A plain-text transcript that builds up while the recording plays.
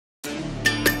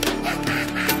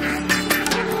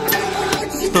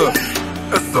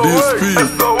DSP,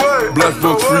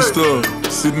 Blackbox Freestyle,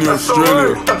 Sydney,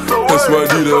 Australia,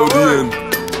 SYD the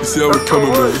LDN. You see how we're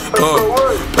coming, man.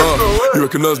 You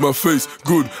recognize my face,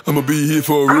 good. I'ma be here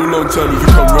for a real long time. If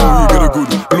you come round here, get a good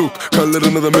look. Can't let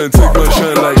another man take my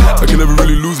shine. Like I can never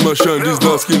really lose my shine. This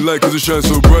dark skin light, cause it shines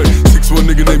so bright. 6'1"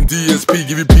 nigga named DSP,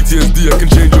 give you PTSD, I can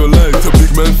change your life. It's a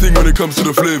big man thing when it comes to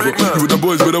the flavor. You with the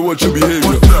boys, better watch your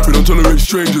behavior. We don't tolerate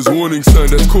strangers, warning sign,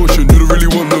 that's caution. You don't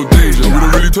really want no danger. We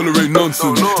don't really tolerate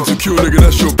nonsense. Insecure nigga,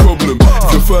 that's your problem.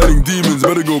 If you're fighting demons,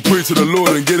 better go pray to the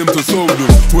Lord and get him to solve them.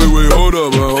 Wait, hold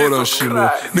up, hold on shit, man.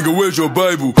 Nigga, where's your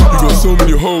Bible? You got so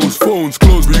many hoes, phones,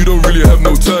 clothes, but you don't really have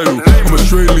no title. I'm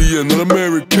Australian, not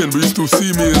American, but you still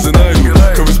see me as an idol.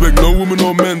 Can't respect no woman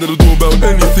or man that'll do about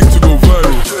anything to go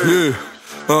viral. Yeah.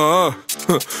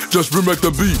 Just bring back the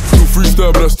beat. No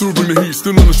freestyle, but I still bring the heat.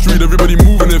 Still on the street, everybody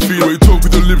moving their feet. Where you talk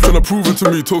with your lips, tryna prove it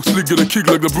to me. Talk slick, get a kick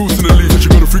like the Bruce in the lead. But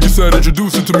you got a freaky side,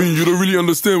 introduce it to me. You don't really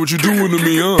understand what you're doing to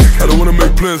me, I don't wanna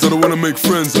make plans, I don't wanna make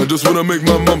friends. I just wanna make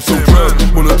my mom so proud.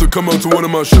 Want her to come out to one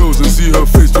of my shows and see her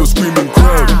face to a screaming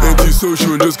crowd.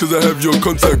 Anti-social, and just cause I have your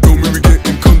contact don't mean we get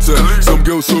in contact. Some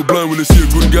girls so blind when they see a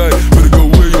good guy, better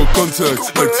go wear your contacts.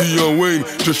 Like T.on Wayne,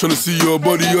 just tryna see your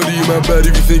body, my bad.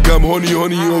 If you think I'm honey,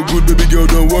 all good, baby girl,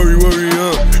 don't worry,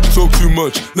 You talk too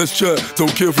much, let's chat.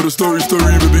 Don't care for the story,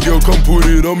 baby girl, come put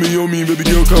it on me, baby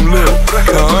girl, come let.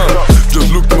 Just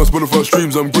looked at my Spotify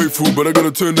streams, I'm grateful, but I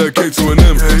gotta turn that K to an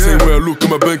M. Same way I look at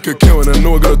my bank account, and I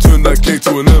know I gotta turn that K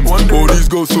to an M. All these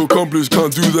goals so accomplished,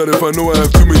 can't do that if I know I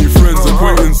have too many friends.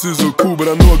 Acquaintances are cool, but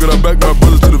I know I gotta back my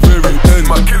brothers to the very end.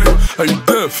 Are you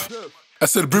deaf? I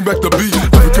said bring back the beat.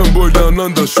 African boy down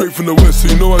under, straight from the west, so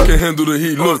you know I can handle the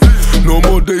heat. Look, no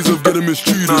more days of getting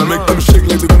mistreated. Make them shake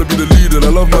like they're gonna be the leader. I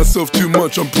love myself too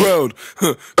much, I'm proud,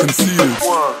 conceited.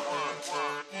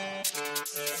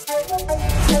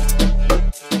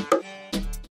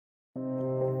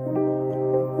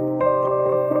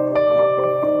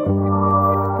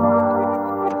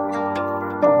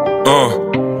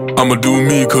 I'ma do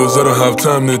me, cause I don't have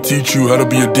time to teach you how to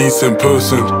be a decent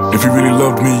person. If you really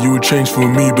loved me, you would change for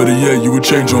me, better yet, you would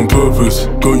change on purpose.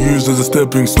 Got used as a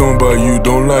stepping stone by you,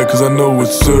 don't lie, cause I know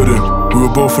it's certain. We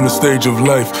were both in a stage of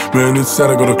life, man, it's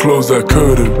sad I gotta close that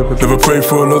curtain. Never pray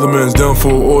for another man's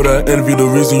downfall, or that envy the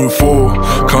reason you fall.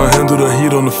 Can't handle the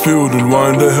heat on the field, and why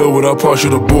in the hell would I pass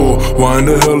you the ball? Why in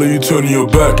the hell are you turning your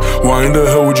back? Why in the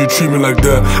hell would you treat me like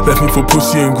that? Left me for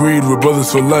pussy and greed, we're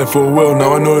brothers for life, oh well,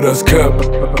 now I know that's cap.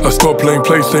 I stopped playing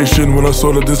PlayStation when I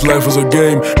saw that this life was a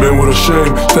game. Man, what a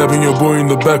shame, stabbing your boy in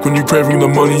the back when you craving the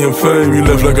money and fame. You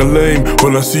left like a lame,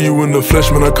 when I see you in the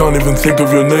flesh, man, I can't even think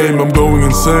of your name. I'm going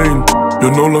insane,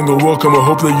 you're no longer welcome, I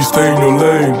hope that you stay in your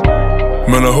lane.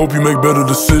 Man, I hope you make better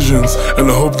decisions, and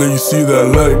I hope that you see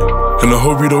that light. And I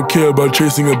hope you don't care about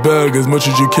chasing a bag as much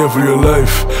as you care for your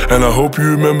life. And I hope you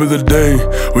remember the day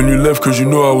when you left, cause you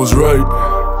know I was right.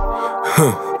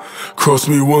 Cross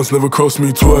me once, never cross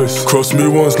me twice. Cross me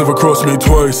once, never cross me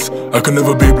twice. I can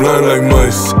never be blind like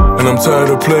mice. And I'm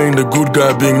tired of playing the good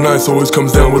guy, being nice always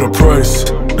comes down with a price.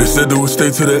 They said they would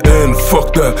stay to the end,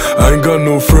 fuck that, I ain't got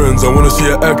no friends. I wanna see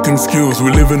your acting skills.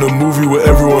 We live in a movie where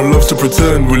everyone loves to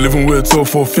pretend. We living where it's all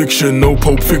for fiction, no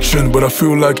Pulp Fiction. But I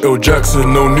feel like L.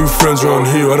 Jackson, no new friends around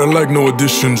here. I don't like no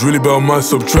additions, really about my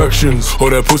subtractions.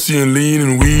 All that pussy and lean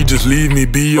and weed, just leave me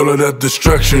be. All of that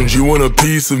distractions, you want a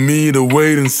piece of me to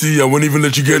wait and see. I won't even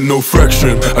let you get no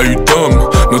fraction. Are you dumb?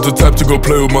 Not the type to go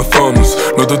play with my thumbs.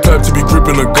 Not the type to be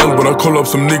gripping a gun, but I call up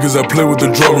some niggas that play with the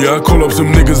drum. Yeah, I call up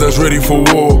some niggas that's ready for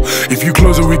war. If you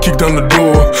close it, we kick down the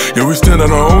door. Yeah, we stand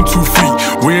on our own 2 feet.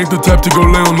 We ain't the type to go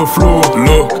lay on the floor.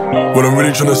 Look, what I'm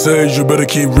really tryna say is you better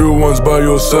keep real ones by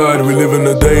your side. We live in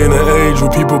a day and an age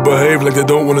where people behave like they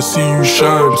don't wanna see you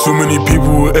shine. Too many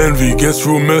people with envy, gets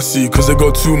real messy, cause they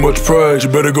got too much pride. You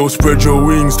better go spread your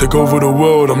wings, take over the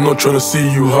world. I'm not tryna see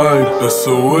you hide, that's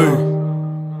the way.